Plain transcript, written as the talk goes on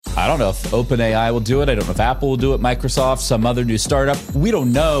I don't know if OpenAI will do it. I don't know if Apple will do it, Microsoft, some other new startup. We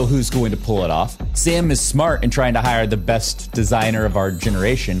don't know who's going to pull it off. Sam is smart in trying to hire the best designer of our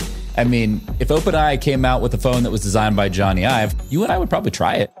generation. I mean, if OpenAI came out with a phone that was designed by Johnny Ive, you and I would probably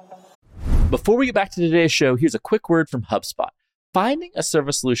try it. Before we get back to today's show, here's a quick word from HubSpot. Finding a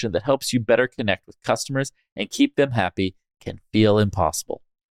service solution that helps you better connect with customers and keep them happy can feel impossible.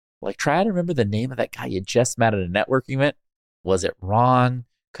 Like, try to remember the name of that guy you just met at a networking event. Was it Ron?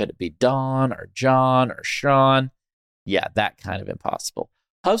 Could it be Don or John or Sean? Yeah, that kind of impossible.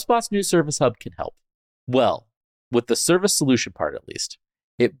 HubSpot's new Service Hub can help. Well, with the service solution part at least.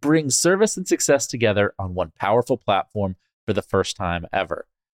 It brings service and success together on one powerful platform for the first time ever.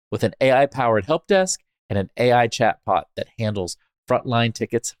 With an AI-powered help desk and an AI chatbot that handles frontline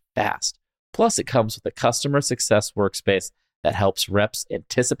tickets fast. Plus, it comes with a customer success workspace that helps reps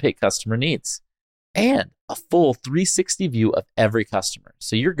anticipate customer needs. And a full 360 view of every customer,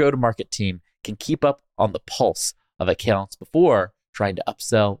 so your go-to-market team can keep up on the pulse of accounts before trying to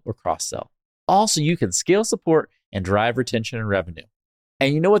upsell or cross-sell. Also, you can scale support and drive retention and revenue.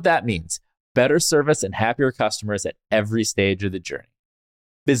 And you know what that means? Better service and happier customers at every stage of the journey.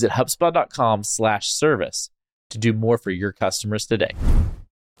 Visit HubSpot.com/service to do more for your customers today.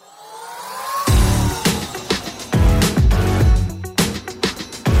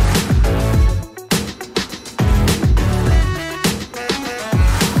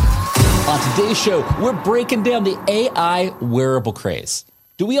 On today's show, we're breaking down the AI wearable craze.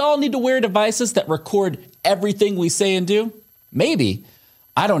 Do we all need to wear devices that record everything we say and do? Maybe.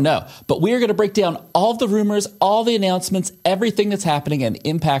 I don't know. But we are going to break down all the rumors, all the announcements, everything that's happening and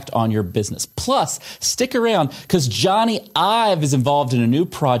impact on your business. Plus, stick around because Johnny Ive is involved in a new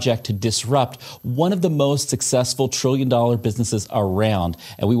project to disrupt one of the most successful trillion-dollar businesses around.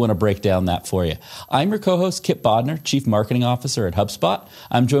 And we want to break down that for you. I'm your co-host, Kip Bodner, Chief Marketing Officer at HubSpot.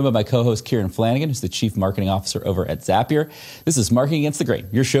 I'm joined by my co-host, Kieran Flanagan, who's the Chief Marketing Officer over at Zapier. This is Marketing Against the Grain,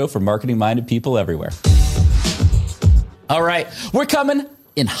 your show for marketing-minded people everywhere. All right, we're coming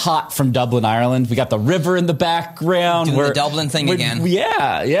in hot from Dublin, Ireland. We got the river in the background. Doing the Dublin thing again.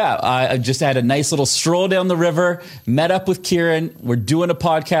 Yeah. I just had a nice little stroll down the river, met up with Kieran. We're doing a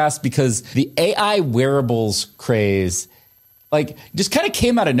podcast because the AI wearables craze, just kind of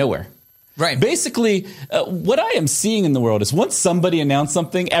came out of nowhere. Right. Basically, what I am seeing in the world is once somebody announces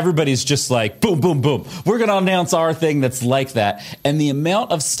something, everybody's just like, boom, boom, boom. We're going to announce our thing that's like that. And the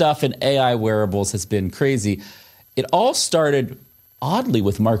amount of stuff in AI wearables has been crazy. It all started oddly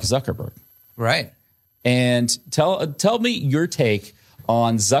with Mark Zuckerberg. Right. And tell me your take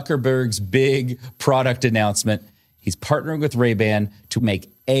on Zuckerberg's big product announcement. He's partnering with Ray-Ban to make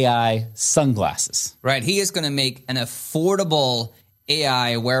AI sunglasses. Right. He is going to make an affordable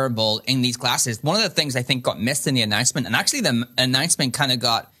AI wearable in these glasses. One of the things I think got missed in the announcement, and actually the announcement kind of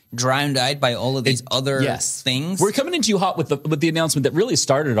got drowned out by all of these other things. We're coming into you hot with the announcement that really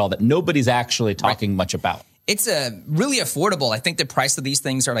started it all, that nobody's actually talking much about. It's really affordable. I think the price of these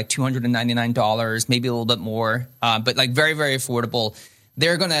things are like $299, maybe a little bit more, but like very, very affordable.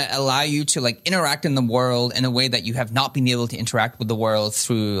 They're going to allow you to like interact in the world in a way that you have not been able to interact with the world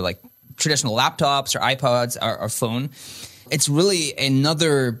through like traditional laptops or iPods or phone. It's really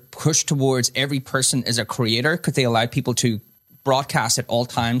another push towards every person as a creator because they allow people to broadcast at all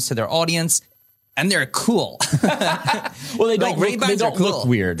times to their audience. And they're cool. Well, they don't look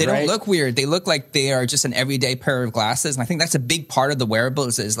weird. They don't look weird. They look like they are just an everyday pair of glasses. And I think that's a big part of the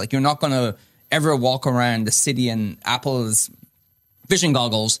wearables is like you're not going to ever walk around the city in Apple's vision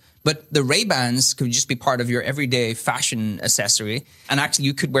goggles. But the Ray-Bans could just be part of your everyday fashion accessory. And actually,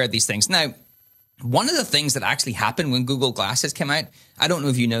 you could wear these things. Now, one of the things that actually happened when Google Glasses came out, I don't know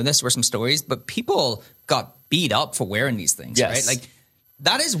if you know this, there were some stories, but people got beat up for wearing these things, right? Like,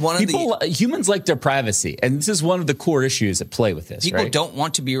 that is one of humans like their privacy, and this is one of the core issues at play with this. People don't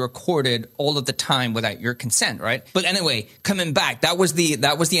want to be recorded all of the time without your consent, right? But anyway, coming back, that was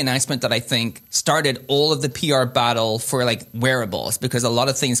the announcement that I think started all of the PR battle for like wearables because a lot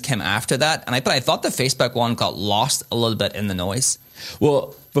of things came after that, and I thought the Facebook one got lost a little bit in the noise.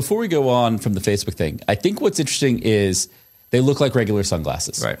 Well, before we go on from the Facebook thing, I think what's interesting is they look like regular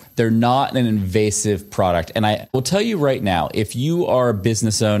sunglasses. Right. They're not an invasive product. And I will tell you right now, if you are a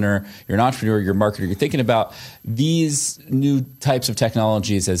business owner, you're an entrepreneur, you're a marketer, you're thinking about these new types of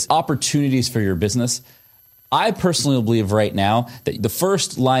technologies as opportunities for your business, I personally believe right now that the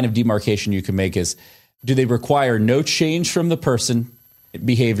first line of demarcation you can make is, do they require no change from the person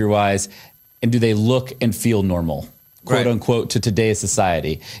behavior-wise, and do they look and feel normal? Quote unquote, to today's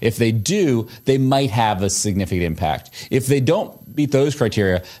society. If they do, they might have a significant impact. If they don't meet those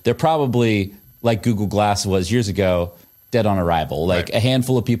criteria, they're probably like Google Glass was years ago, dead on arrival. Like a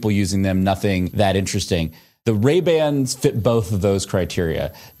handful of people using them, nothing that interesting. The Ray-Bans fit both of those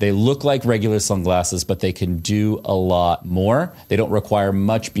criteria. They look like regular sunglasses, but they can do a lot more. They don't require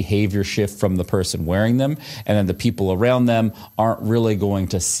much behavior shift from the person wearing them. And then the people around them aren't really going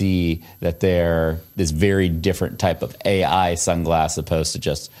to see that they're this very different type of AI sunglass opposed to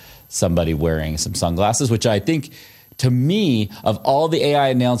just somebody wearing some sunglasses, which I think, to me, of all the AI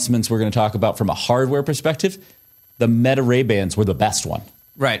announcements we're going to talk about from a hardware perspective, the Meta Ray-Bans were the best one.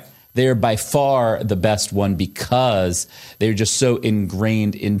 Right. They're by far the best one because they're just so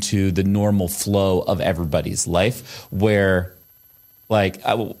ingrained into the normal flow of everybody's life where, like,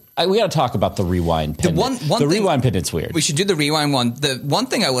 we got to talk about the Rewind pendant. The Rewind pendant's weird. We should do the Rewind one. The one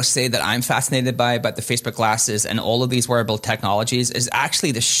thing I will say that I'm fascinated by about the Facebook glasses and all of these wearable technologies is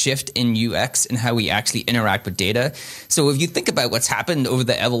actually the shift in UX and how we actually interact with data. So if you think about what's happened over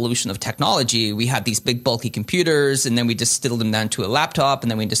the evolution of technology, we had these big bulky computers, and then we distilled them down to a laptop,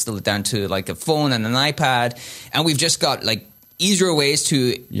 and then we distilled it down to like a phone and an iPad, and we've just got like easier ways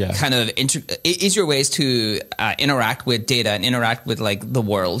to interact with data and interact with like the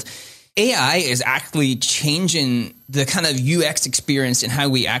world. AI is actually changing the kind of UX experience and how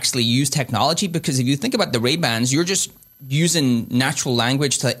we actually use technology, because if you think about the Ray-Bans, you're just using natural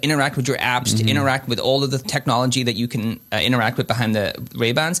language to interact with your apps, to interact with all of the technology that you can interact with behind the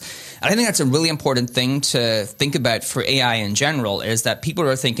Ray-Bans. And I think that's a really important thing to think about for AI in general, is that people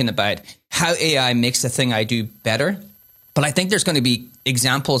are thinking about how AI makes the thing I do better. But I think there's going to be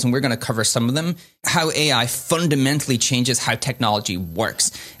examples, and we're going to cover some of them, how AI fundamentally changes how technology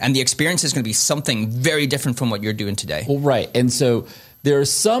works. And the experience is going to be something very different from what you're doing today. Well, right. And so there are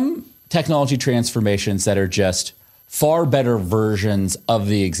some technology transformations that are just far better versions of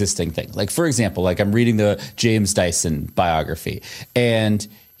the existing thing. Like, for example, like I'm reading the James Dyson biography, and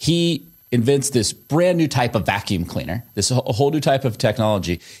he invents this brand new type of vacuum cleaner, this whole new type of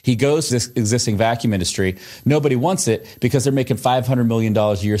technology. He goes to this existing vacuum industry. Nobody wants it because they're making $500 million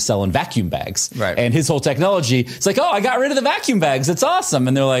a year selling vacuum bags. Right. And his whole technology, it's like, oh, I got rid of the vacuum bags. It's awesome.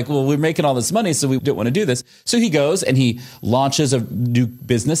 And they're like, well, we're making all this money, so we don't want to do this. So he goes and he launches a new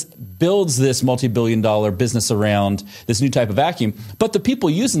business, builds this multi-billion-dollar business around this new type of vacuum. But the people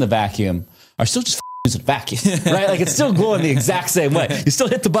using the vacuum are still just use a vacuum, right? Like it's still going the exact same way. You still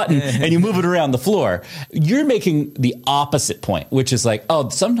hit the button and you move it around the floor. You're making the opposite point, which is like, oh,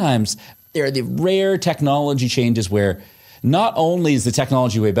 sometimes there are the rare technology changes where not only is the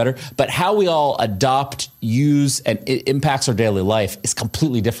technology way better, but how we all adopt, use, and it impacts our daily life is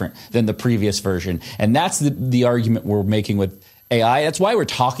completely different than the previous version. And that's the argument we're making with AI. That's why we're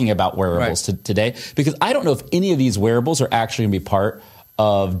talking about wearables today, because I don't know if any of these wearables are actually going to be part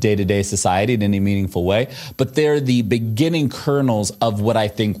of day-to-day society in any meaningful way, but they're the beginning kernels of what I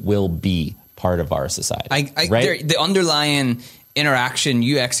think will be part of our society. Right? The underlying interaction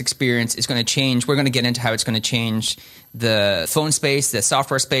UX experience is going to change. We're going to get into how it's going to change the phone space, the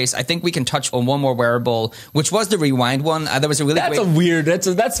software space. I think we can touch on one more wearable, which was the Rewind one. That was a really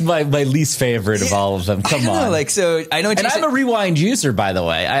that's my least favorite of all of them. Come on. I know. And I'm a Rewind user, by the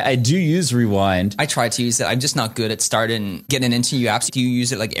way. I do use Rewind. I try to use it. I'm just not good at getting into new apps. Do you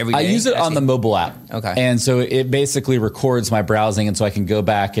use it like every day? I use it on the mobile app. Okay. And so it basically records my browsing, and so I can go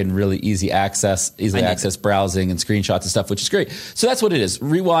back and really easily access browsing and screenshots and stuff, which is great. So that's what it is.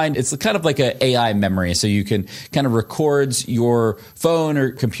 Rewind, it's kind of like an AI memory. So you can kind of records your phone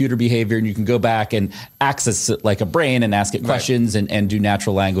or computer behavior, and you can go back and access it like a brain and ask it questions and do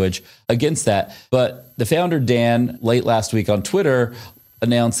natural language against that. But the founder, Dan, late last week on Twitter,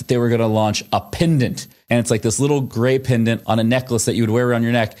 announced that they were going to launch a pendant. And it's like this little gray pendant on a necklace that you would wear around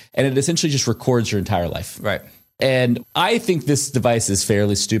your neck. And it essentially just records your entire life. Right. And I think this device is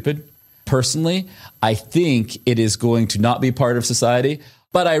fairly stupid. Personally, I think it is going to not be part of society.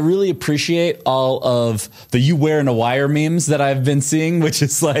 But I really appreciate all of the "you wearing a wire" memes that I've been seeing, which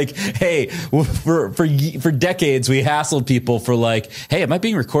is like, hey, for decades we hassled people for like, hey, am I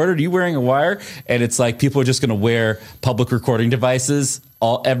being recorded? Are you wearing a wire? And it's like people are just going to wear public recording devices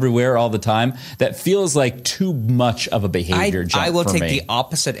everywhere all the time. That feels like too much of a behavior jump. I will take the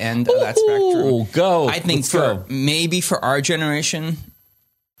opposite end of that spectrum. Go. I think maybe for our generation,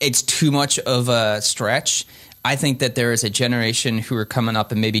 it's too much of a stretch. I think that there is a generation who are coming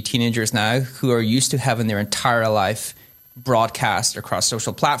up, and maybe teenagers now, who are used to having their entire life broadcast across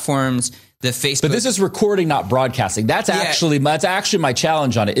social platforms. The Facebook, but this is recording, not broadcasting. That's actually my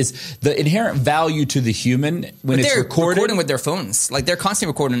challenge on it. Is the inherent value to the human when it's recording with their phones. Like they're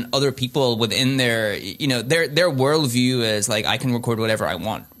constantly recording other people within their, their worldview is like, I can record whatever I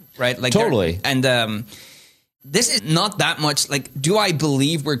want, right? Like totally. And this is not that much. Like, do I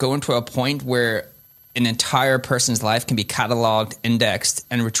believe we're going to a point where an entire person's life can be cataloged, indexed,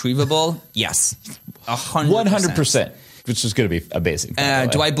 and retrievable, yes, 100%. 100%. Which is going to be amazing.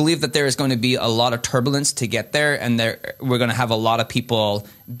 Do I believe that there is going to be a lot of turbulence to get there, and we're going to have a lot of people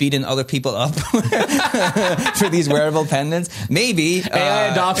beating other people up for these wearable pendants? Maybe.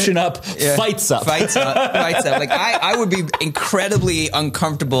 AI adoption up, fights up. Fights up. Like I would be incredibly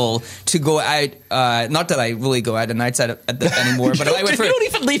uncomfortable to go out. Not that I really go out at nights anymore, but I would. You don't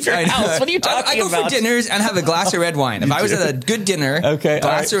even leave your house. What are you talking about? I go for dinners and have a glass of red wine. If I was at a good dinner,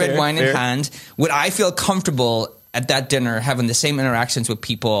 glass of red wine in hand, would I feel comfortable at that dinner having the same interactions with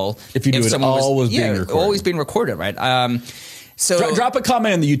people if you knew it always being recorded? Always being recorded, right? So drop a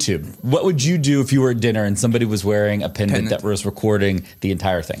comment on the YouTube. What would you do if you were at dinner and somebody was wearing a pendant that was recording the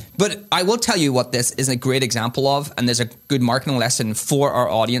entire thing? But I will tell you what this is a great example of, and there's a good marketing lesson for our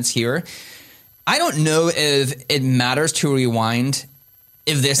audience here. I don't know if it matters to rewind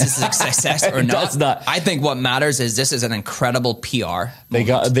if this is a success or not. Does not. I think what matters is this is an incredible PR.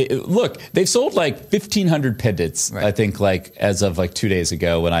 They've sold like 1,500 pendants. Right. I think like as of like 2 days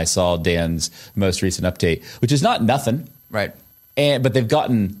ago when I saw Dan's most recent update, which is not nothing. Right. But they've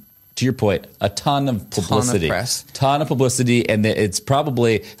gotten, to your point, a ton of publicity, ton of publicity, and it's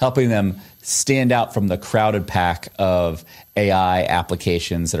probably helping them stand out from the crowded pack of AI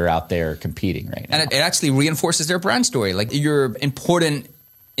applications that are out there competing right now. And it actually reinforces their brand story. Like your important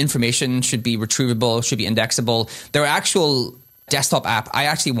information should be retrievable, should be indexable. Their actual desktop app, I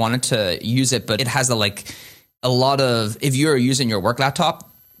actually wanted to use it, but it has a lot of, if you're using your work laptop,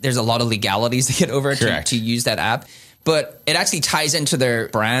 there's a lot of legalities to get over to use that app. But it actually ties into their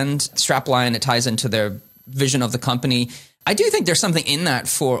brand strapline. It ties into their vision of the company. I do think there's something in that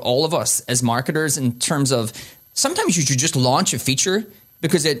for all of us as marketers in terms of sometimes you should just launch a feature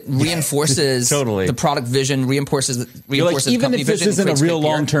because it reinforces the product vision, reinforces the company vision. Even if this isn't a real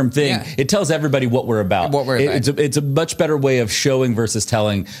long-term thing, it tells everybody what we're about. It's a much better way of showing versus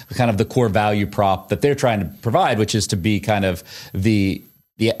telling kind of the core value prop that they're trying to provide, which is to be kind of the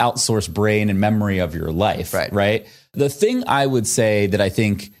outsourced brain and memory of your life, right? The thing I would say that I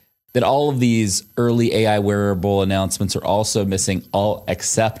think that all of these early AI wearable announcements are also missing, all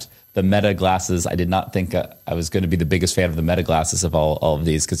except the Meta glasses. I did not think I was going to be the biggest fan of the Meta glasses of all of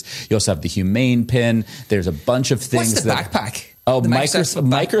these, because you also have the Humane Pin. There's a bunch of things. What's the backpack?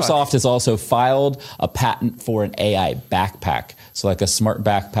 Microsoft has also filed a patent for an AI backpack. So like a smart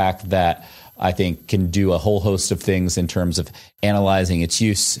backpack that I think can do a whole host of things in terms of analyzing its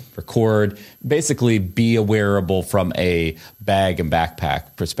use, record, basically be a wearable from a bag and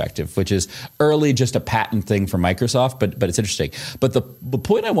backpack perspective, which is early just a patent thing for Microsoft, but it's interesting. But the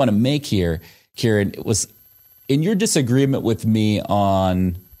point I want to make here, Kieran, was in your disagreement with me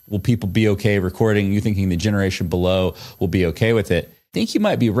on will people be okay recording, you thinking the generation below will be okay with it. I think you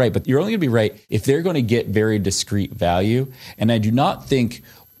might be right, but you're only going to be right if they're going to get very discrete value. And I do not think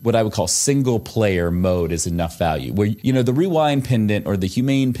what I would call single player mode is enough value. Where, the Rewind pendant or the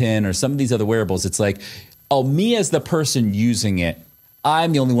Humane Pin or some of these other wearables, it's like, me as the person using it,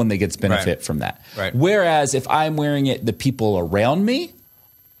 I'm the only one that gets benefit from that. Right. Whereas if I'm wearing it, the people around me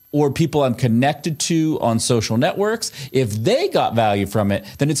or people I'm connected to on social networks, if they got value from it,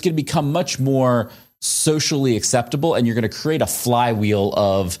 then it's going to become much more socially acceptable, and you're going to create a flywheel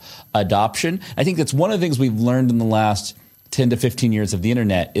of adoption. I think that's one of the things we've learned in the last 10 to 15 years of the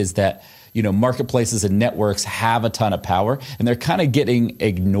internet is that, marketplaces and networks have a ton of power, and they're kind of getting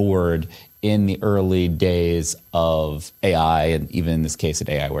ignored in the early days of AI, and even in this case, at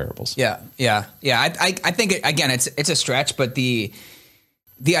AI wearables. Yeah. I think again, it's a stretch, but the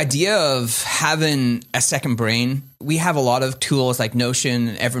idea of having a second brain, we have a lot of tools like Notion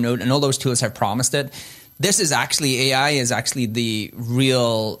and Evernote, and all those tools have promised it. This is actually, AI is actually the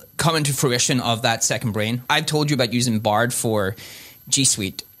real coming to fruition of that second brain. I've told you about using Bard for G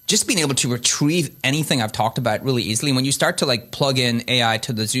Suite. Just being able to retrieve anything I've talked about really easily. When you start to plug in AI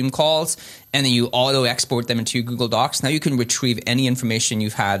to the Zoom calls and then you auto export them into Google Docs, now you can retrieve any information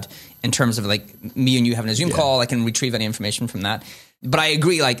you've had in terms of me and you having a Zoom call. I can retrieve any information from that. But I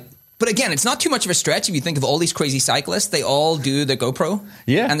agree, but again, it's not too much of a stretch if you think of all these crazy cyclists. They all do the GoPro,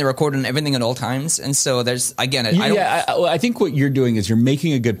 and they're recording everything at all times. And so there's, again, I think what you're doing is you're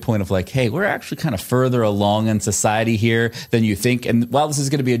making a good point of hey, we're actually kind of further along in society here than you think. And while this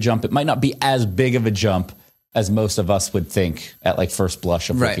is going to be a jump, it might not be as big of a jump as most of us would think at first blush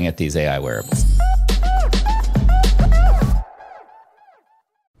of looking at these AI wearables.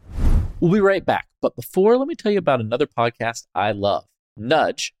 We'll be right back. But before, let me tell you about another podcast I love.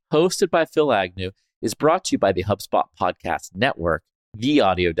 Nudge, hosted by Phil Agnew, is brought to you by the HubSpot Podcast Network, the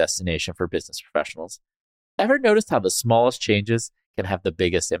audio destination for business professionals. Ever noticed how the smallest changes can have the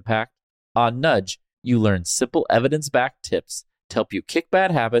biggest impact? On Nudge, You learn simple evidence-backed tips to help you kick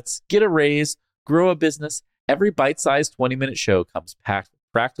bad habits, get a raise, grow a business. Every bite-sized 20-minute show comes packed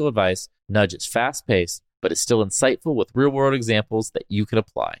with practical advice. Nudge is fast-paced, but is still insightful with real-world examples that you can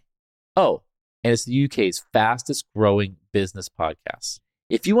apply. Oh, and it's the UK's fastest-growing business podcast.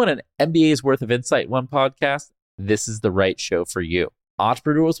 If you want an MBA's worth of insight in one podcast, this is the right show for you.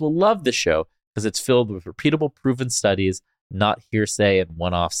 Entrepreneurs will love this show because it's filled with repeatable, proven studies, not hearsay and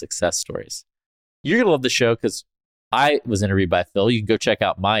one-off success stories. You're going to love the show because I was interviewed by Phil. You can go check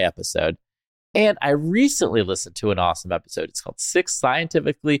out my episode. And I recently listened to an awesome episode. It's called 6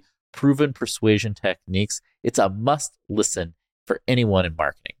 Scientifically Proven Persuasion Techniques. It's a must listen for anyone in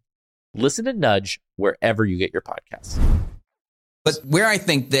marketing. Listen to Nudge wherever you get your podcasts. But where I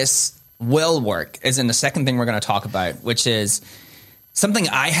think this will work is in the second thing we're going to talk about, which is something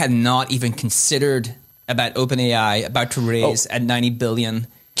I had not even considered about OpenAI, about to raise at $90 billion.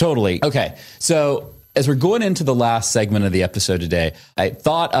 Totally. Okay. So as we're going into the last segment of the episode today, I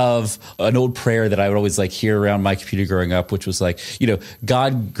thought of an old prayer that I would always like hear around my computer growing up, which was like,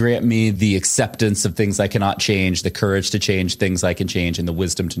 God grant me the acceptance of things I cannot change, the courage to change things I can change, and the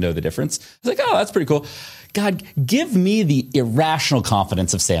wisdom to know the difference. I was like, oh, that's pretty cool. God, give me the irrational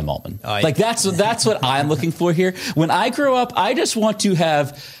confidence of Sam Altman. That's what I'm looking for here. When I grow up, I just want to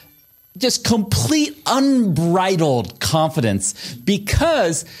have just complete unbridled confidence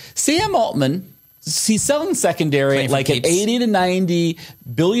because Sam Altman, he's selling secondary at like an $80 to $90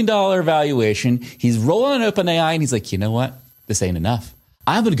 billion valuation. He's rolling on OpenAI and he's like, you know what? This ain't enough.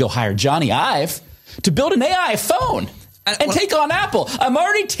 I'm going to go hire Johnny Ive to build an AI phone and take on Apple. I'm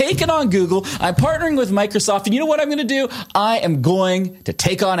already taking on Google. I'm partnering with Microsoft. And you know what I'm going to do? I am going to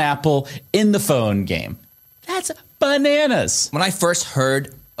take on Apple in the phone game. That's bananas. When I first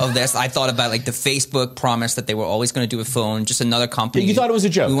heard of this, I thought about like the Facebook promise that they were always going to do a phone, just another company. You thought it was a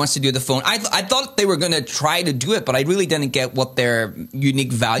joke. Who wants to do the phone. I thought they were going to try to do it, but I really didn't get what their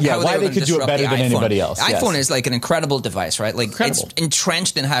unique value. Yeah, why they could do it better than anybody else. The iPhone is like an incredible device, right? Like it's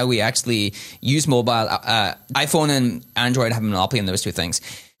entrenched in how we actually use mobile. iPhone and Android have a monopoly in those two things.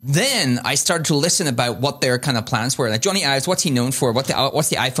 Then I started to listen about what their kind of plans were. Like Johnny Ives, what's he known for? What's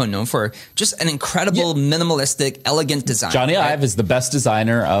the iPhone known for? Just an incredible, minimalistic, elegant design. Johnny Ive is the best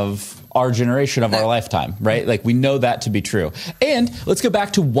designer of our generation, of our lifetime, right? Like we know that to be true. And let's go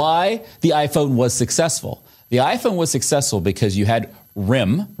back to why the iPhone was successful. The iPhone was successful because you had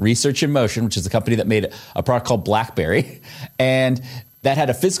RIM, Research in Motion, which is a company that made a product called BlackBerry, and that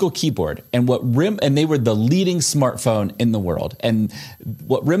had a physical keyboard. And they were the leading smartphone in the world. And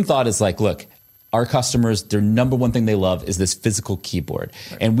what RIM thought is like, look, our customers, their number one thing they love is this physical keyboard.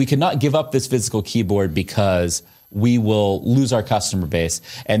 Right. And we cannot give up this physical keyboard because we will lose our customer base.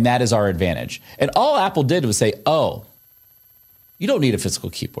 And that is our advantage. And all Apple did was say, oh, you don't need a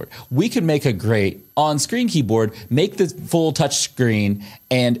physical keyboard. We can make a great on-screen keyboard, make the full touch screen,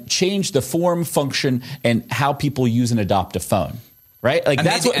 and change the form, function, and how people use and adopt a phone. Right? Like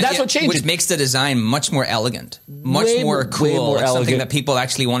that's what changed. Which makes the design much more elegant, much more cool, like something that people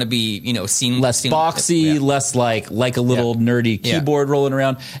actually want to be, seen. Less boxy, less like a little nerdy keyboard rolling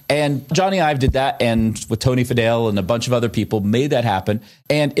around. And Johnny Ive did that, and with Tony Fadell and a bunch of other people made that happen.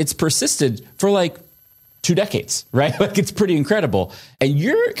 And it's persisted for like 2 decades, right? Like it's pretty incredible. And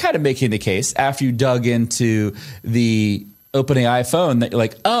you're kind of making the case after you dug into the OpenAI phone that you're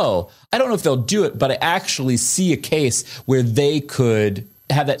like, oh, I don't know if they'll do it, but I actually see a case where they could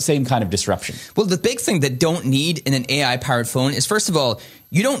have that same kind of disruption. Well, the big thing that don't need in an AI-powered phone is, first of all,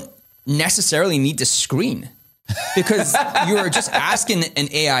 you don't necessarily need the screen because you're just asking an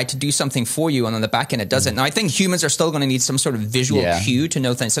AI to do something for you, and on the back end it does it. Now, I think humans are still going to need some sort of visual cue to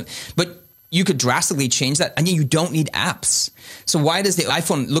know things, but you could drastically change that, and you don't need apps. So why does the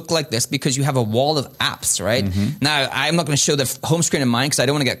iPhone look like this? Because you have a wall of apps, right? Mm-hmm. Now, I'm not going to show the home screen of mine because I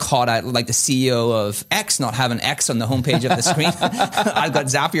don't want to get caught out like the CEO of X not having X on the homepage of the screen. I've got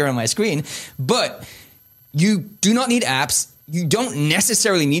Zapier on my screen. But you do not need apps. You don't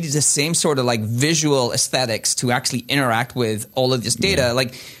necessarily need the same sort of like visual aesthetics to actually interact with all of this data. Yeah.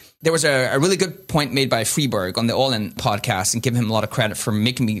 Like, there was a really good point made by Freeberg on the All In podcast, and give him a lot of credit for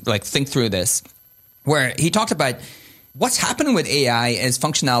making me like think through this, where he talked about what's happening with AI is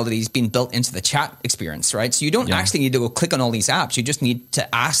functionalities being built into the chat experience, right? So you don't actually need to go click on all these apps. You just need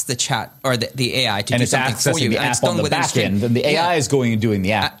to ask the chat or the AI to do something for you. And it's done within the stream. And the AI is going and doing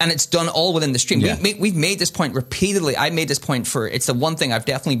the app. And it's done all within the stream. Yeah. We've made this point repeatedly. I made this point it's the one thing I've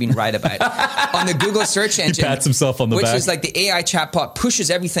definitely been right about. On the Google search engine. He pats himself on the back. Which is like the AI chatbot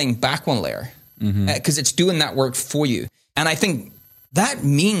pushes everything back one layer because it's doing that work for you. And I think that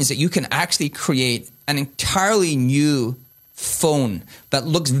means that you can actually create an entirely new phone that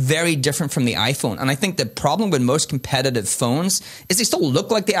looks very different from the iPhone. And I think the problem with most competitive phones is they still look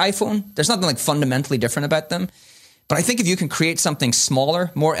like the iPhone. There's nothing like fundamentally different about them. But I think if you can create something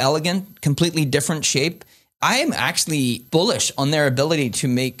smaller, more elegant, completely different shape, I am actually bullish on their ability to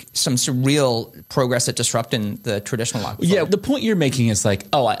make some real progress at disrupting the traditional lock phone. Yeah, the point you're making is like,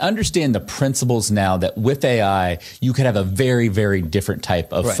 oh, I understand the principles now that with AI, you could have a very, very different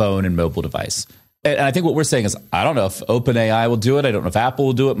type of phone and mobile device. And I think what we're saying is, I don't know if OpenAI will do it. I don't know if Apple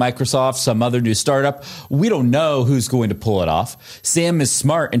will do it, Microsoft, some other new startup. We don't know who's going to pull it off. Sam is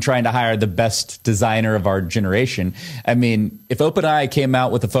smart in trying to hire the best designer of our generation. I mean, if OpenAI came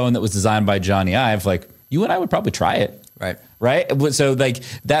out with a phone that was designed by Johnny Ive, like, you and I would probably try it. Right. So like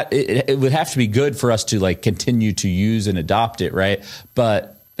that, it would have to be good for us to like continue to use and adopt it. Right.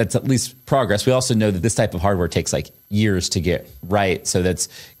 But that's at least progress. We also know that this type of hardware takes like years to get right. So that's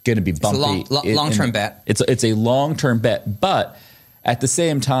going to be bumpy. It's a long-term bet. It's a long-term bet. But at the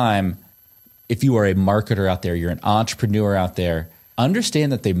same time, if you are a marketer out there, you're an entrepreneur out there,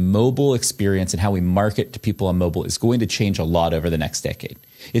 understand that the mobile experience and how we market to people on mobile is going to change a lot over the next decade.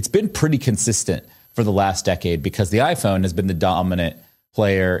 It's been pretty consistent for the last decade because the iPhone has been the dominant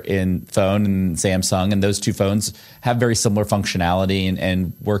player in phone and Samsung, and those two phones have very similar functionality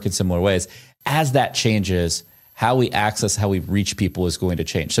and work in similar ways. As that changes, how we access, how we reach people is going to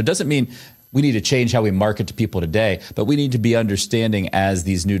change. So it doesn't mean we need to change how we market to people today, but we need to be understanding as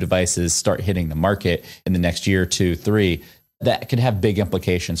these new devices start hitting the market in the next year, 2, 3, that could have big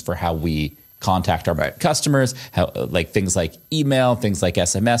implications for how we contact our customers, how like things like email, things like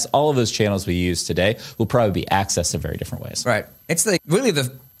SMS, all of those channels we use today will probably be accessed in very different ways. Right. It's like really the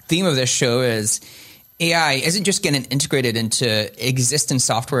theme of this show is AI isn't just getting integrated into existing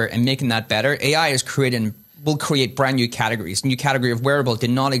software and making that better. AI will create brand new categories. New category of wearable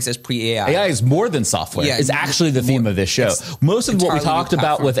did not exist pre-AI. AI is more than software. Yeah, it's actually the theme of this show. Most of what we talked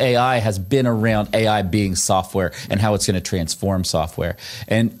about with AI has been around AI being software and how it's going to transform software.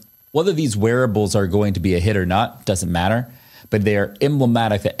 And whether these wearables are going to be a hit or not doesn't matter, but they are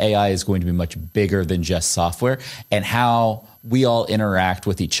emblematic that AI is going to be much bigger than just software, and how we all interact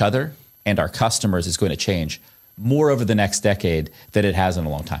with each other and our customers is going to change more over the next decade than it has in a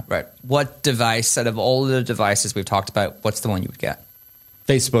long time. Right. What device, out of all the devices we've talked about, what's the one you would get?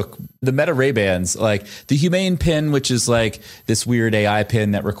 Facebook, the Meta Ray-Bans, like the Humane pin, which is like this weird AI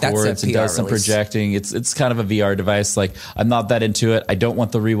pin that records and does some projecting. It's kind of a VR device. Like, I'm not that into it. I don't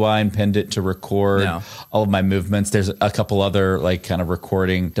want the rewind pendant to record all of my movements. There's a couple other like kind of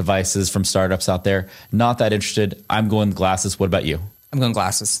recording devices from startups out there. Not that interested. I'm going glasses. What about you? I'm going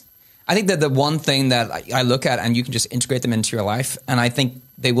glasses. I think that the one thing that I look at, and you can just integrate them into your life, and I think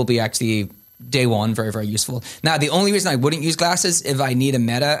they will be actually day one very, very useful. Now, the only reason I wouldn't use glasses if I need a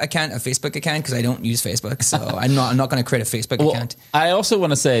Meta account, a Facebook account, because I don't use Facebook, so I'm not going to create a Facebook account. I also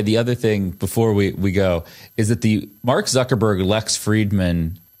want to say the other thing before we go is that the Mark Zuckerberg, Lex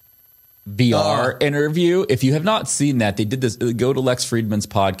Friedman VR interview, if you have not seen that, they did this. Go to Lex Friedman's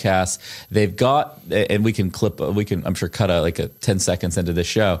podcast. They've got, and we can I'm sure cut like a 10 seconds into the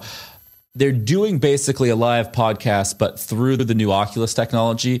show. They're doing basically a live podcast, but through the new Oculus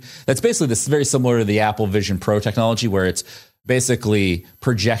technology. That's basically this very similar to the Apple Vision Pro technology, where it's basically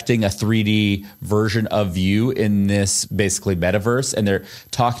projecting a 3D version of you in this basically metaverse. And they're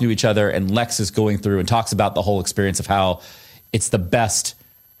talking to each other, and Lex is going through and talks about the whole experience of how it's the best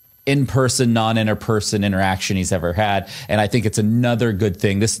in-person, non-interperson interaction he's ever had. And I think it's another good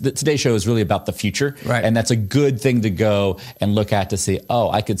thing. Today's show is really about the future. Right. And that's a good thing to go and look at to see,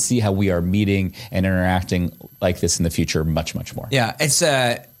 I could see how we are meeting and interacting like this in the future much, much more. Yeah. It's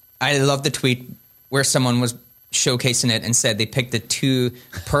I love the tweet where someone was showcasing it and said they picked the two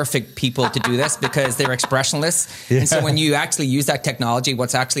perfect people to do this because they're expressionless. Yeah. And so when you actually use that technology,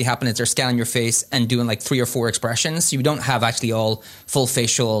 what's actually happening is they're scanning your face and doing like 3 or 4 expressions. So you don't have actually all full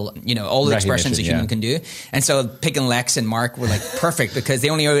facial, all the expressions a human can do. And so picking Lex and Mark were like perfect because they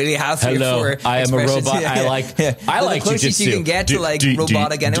only really have 3 or 4 I am a robot. Yeah. I like the closest jiu-jitsu. You can get to like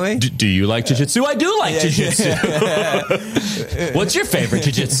robotic anyway. Do you like jiu-jitsu? I do like jiu-jitsu. What's your favorite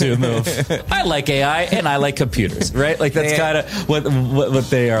jiu-jitsu move? I like AI and I like computers. Right, like that's kind of what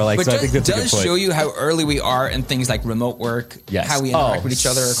they are like. But so I think that's a good point. Does show you how early we are in things like remote work, how we interact with each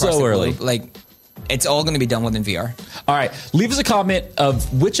other across so the early. globe. Like, it's all going to be done within VR. All right, leave us a comment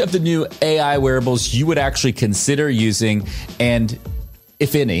of which of the new AI wearables you would actually consider using, and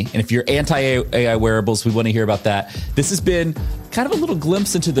if any, and if you're anti-AI wearables, we want to hear about that. This has been kind of a little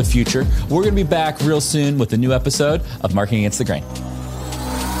glimpse into the future. We're going to be back real soon with a new episode of Marketing Against the Grain.